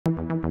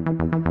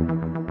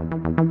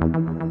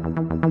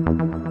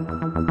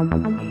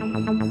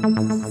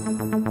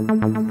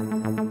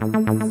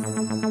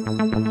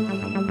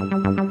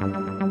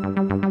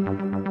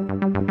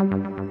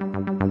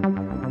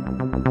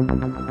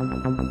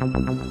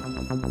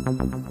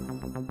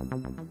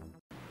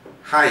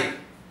Hi,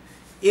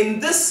 in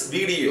this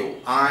video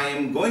I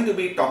am going to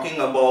be talking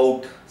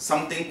about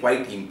something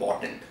quite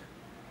important.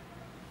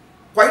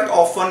 Quite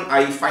often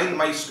I find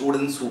my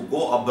students who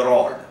go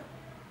abroad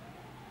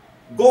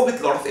go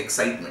with a lot of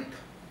excitement,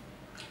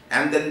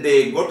 and then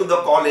they go to the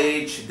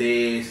college,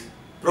 the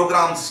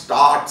program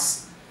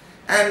starts,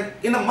 and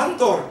in a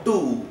month or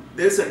two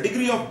there is a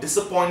degree of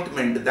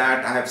disappointment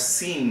that I have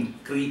seen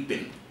creep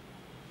in.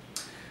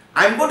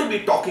 I am going to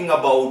be talking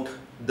about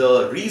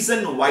the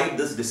reason why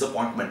this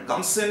disappointment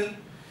comes in,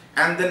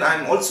 and then I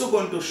am also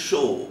going to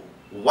show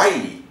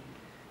why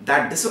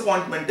that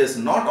disappointment is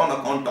not on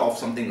account of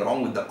something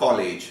wrong with the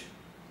college.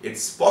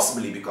 It's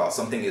possibly because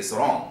something is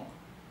wrong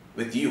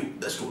with you,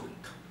 the student.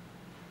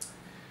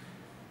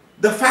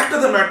 The fact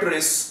of the matter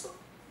is,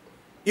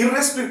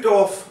 irrespective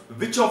of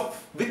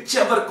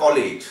whichever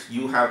college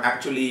you have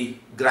actually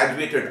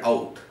graduated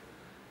out,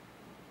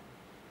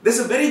 there's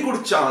a very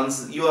good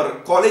chance your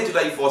college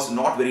life was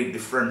not very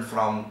different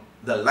from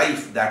the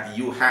life that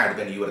you had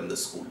when you were in the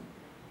school.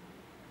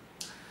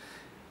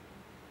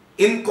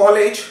 In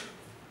college,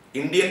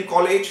 Indian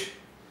college,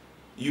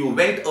 you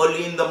went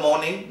early in the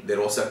morning,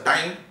 there was a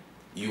time,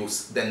 you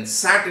then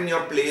sat in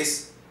your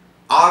place,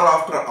 hour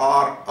after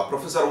hour, a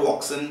professor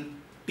walks in,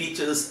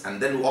 teaches and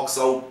then walks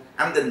out,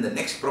 and then the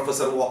next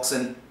professor walks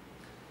in.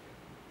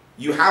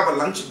 You have a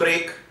lunch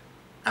break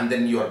and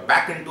then you are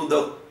back into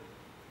the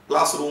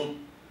classroom.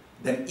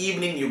 Then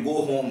evening you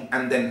go home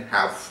and then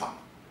have fun.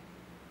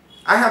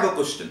 I have a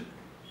question.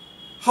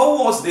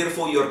 How was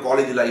therefore your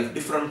college life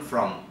different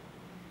from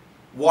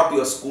what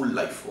your school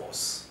life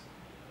was?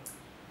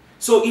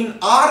 So in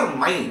our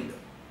mind,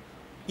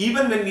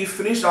 even when we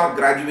finish our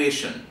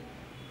graduation,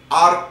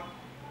 our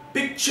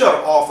picture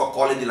of a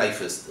college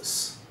life is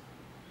this.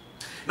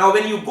 Now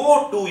when you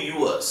go to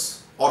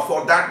US, or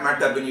for that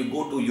matter when you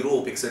go to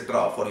Europe,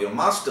 etc. for your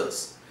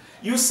masters,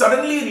 you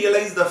suddenly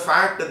realize the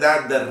fact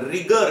that the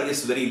rigor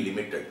is very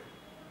limited.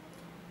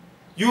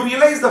 You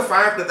realize the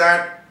fact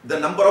that the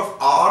number of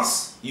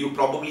hours you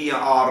probably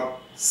are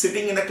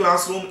sitting in a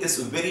classroom is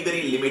very,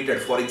 very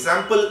limited. For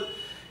example,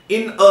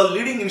 in a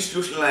leading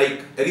institution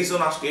like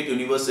Arizona State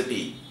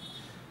University,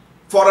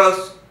 for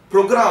a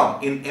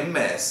program in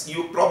MS,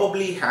 you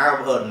probably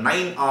have a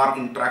 9-hour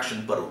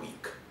interaction per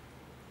week.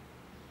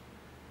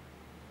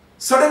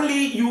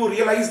 Suddenly you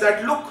realize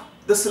that, look,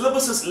 the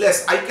syllabus is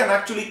less, I can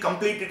actually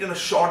complete it in a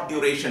short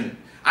duration.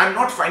 I'm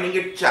not finding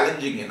it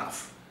challenging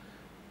enough.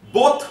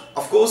 Both,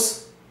 of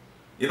course,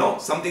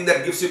 something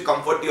that gives you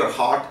comfort to your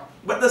heart,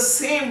 but at the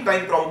same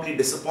time probably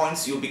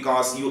disappoints you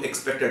because you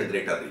expected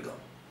greater rigor.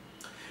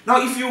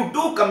 Now, if you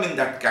do come in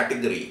that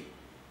category,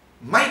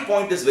 my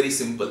point is very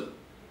simple.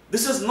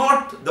 This is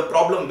not the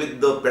problem with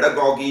the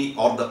pedagogy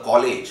or the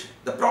college.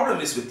 The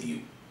problem is with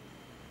you.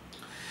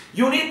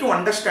 You need to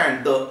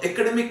understand the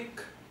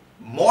academic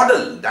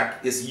model that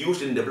is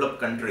used in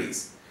developed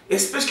countries,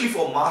 especially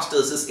for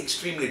masters, is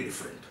extremely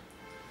different.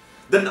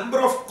 The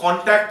number of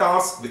contact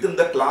hours within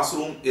the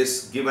classroom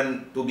is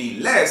given to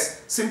be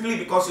less simply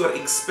because you are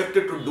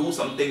expected to do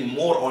something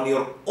more on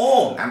your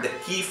own, and the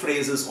key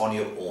phrase is on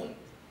your own.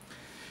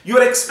 You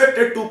are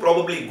expected to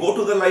probably go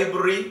to the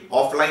library,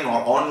 offline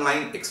or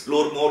online,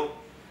 explore more,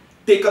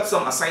 take up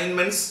some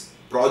assignments,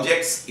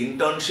 projects,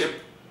 internship,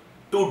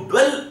 to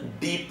dwell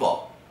deeper.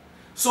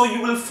 So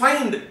you will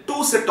find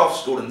two sets of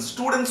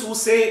students who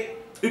say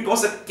it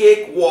was a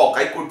cakewalk,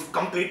 I could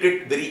complete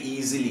it very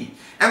easily,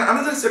 and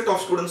another set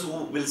of students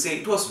who will say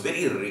it was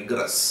very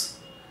rigorous.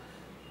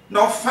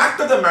 Now,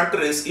 fact of the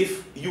matter is,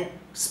 if you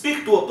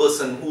speak to a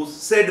person who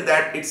said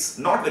that it's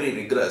not very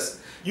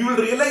rigorous, you will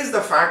realize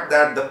the fact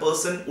that the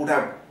person would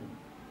have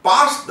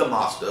passed the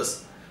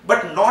masters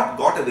but not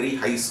got a very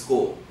high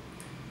score.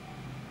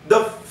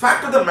 The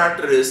fact of the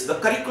matter is, the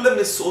curriculum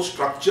is so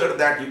structured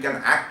that you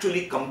can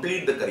actually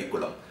complete the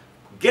curriculum,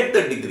 get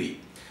the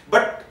degree,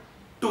 but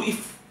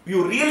if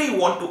you really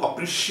want to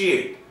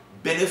appreciate,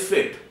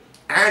 benefit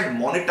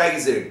and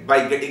monetize it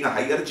by getting a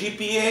higher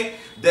GPA,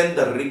 then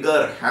the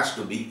rigor has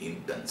to be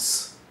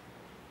intense.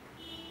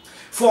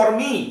 For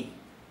me,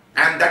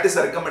 and that is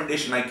a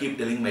recommendation I keep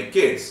telling my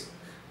kids,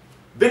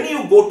 when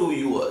you go to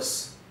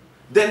US,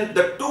 then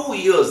the 2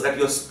 years that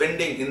you're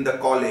spending in the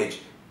college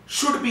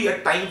should be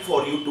a time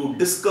for you to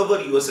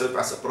discover yourself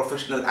as a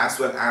professional as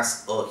well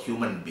as a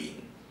human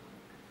being.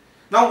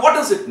 Now, what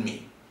does it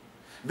mean?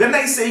 When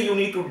I say you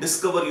need to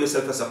discover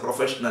yourself as a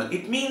professional,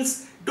 it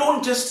means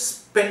don't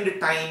just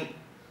spend time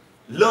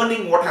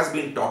learning what has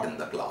been taught in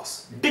the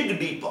class. Dig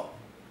deeper.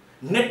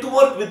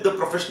 Network with the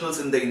professionals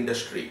in the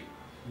industry.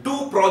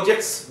 Do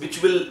projects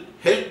which will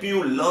help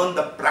you learn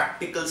the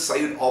practical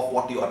side of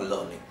what you are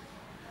learning.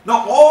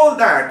 Now, all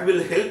that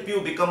will help you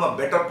become a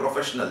better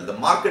professional. The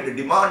market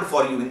demand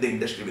for you in the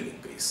industry will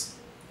increase.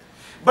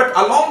 But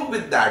along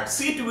with that,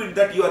 see to it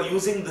that you are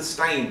using this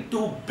time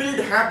to build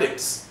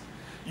habits.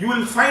 You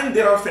will find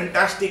there are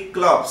fantastic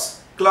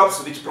clubs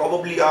which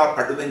probably are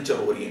adventure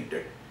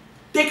oriented.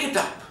 Take it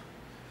up.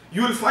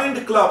 You will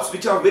find clubs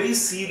which are very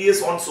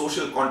serious on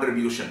social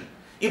contribution.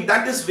 If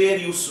that is where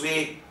you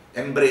sway,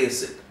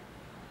 embrace it.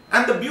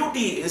 And the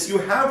beauty is you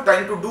have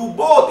time to do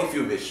both if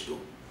you wish to.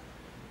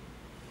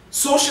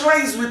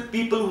 Socialize with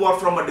people who are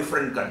from a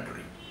different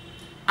country.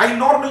 I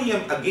normally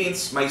am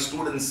against my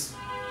students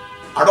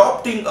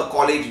adopting a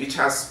college which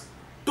has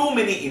too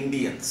many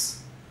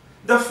Indians.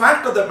 The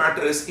fact of the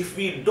matter is, if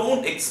we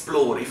don't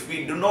explore, if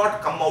we do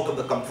not come out of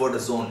the comfort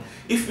zone,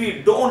 if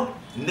we don't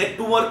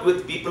network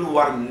with people who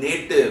are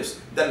natives,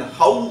 then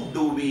how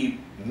do we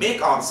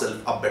make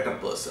ourselves a better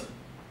person?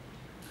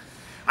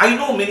 I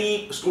know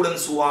many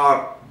students who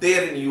are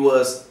there in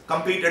US,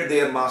 completed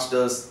their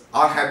masters,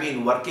 or have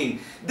been working.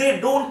 They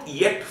don't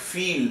yet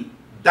feel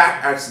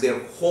that as their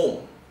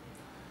home.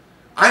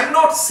 I'm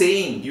not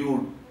saying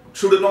you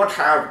should not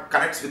have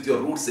connects with your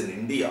roots in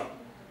India.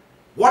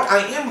 What I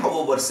am,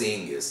 however,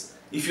 saying is,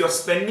 if you're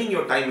spending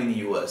your time in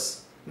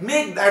US,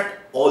 make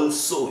that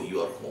also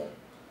your home.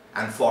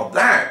 And for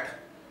that,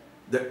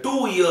 the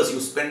 2 years you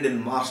spend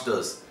in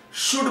masters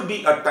should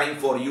be a time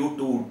for you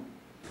to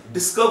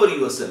discover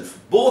yourself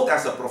both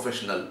as a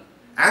professional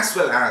as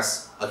well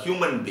as a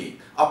human being,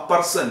 a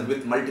person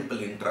with multiple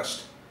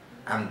interests.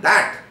 And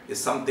that is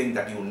something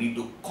that you need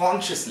to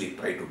consciously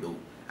try to do.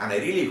 And I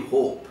really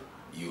hope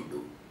you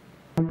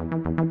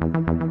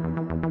do.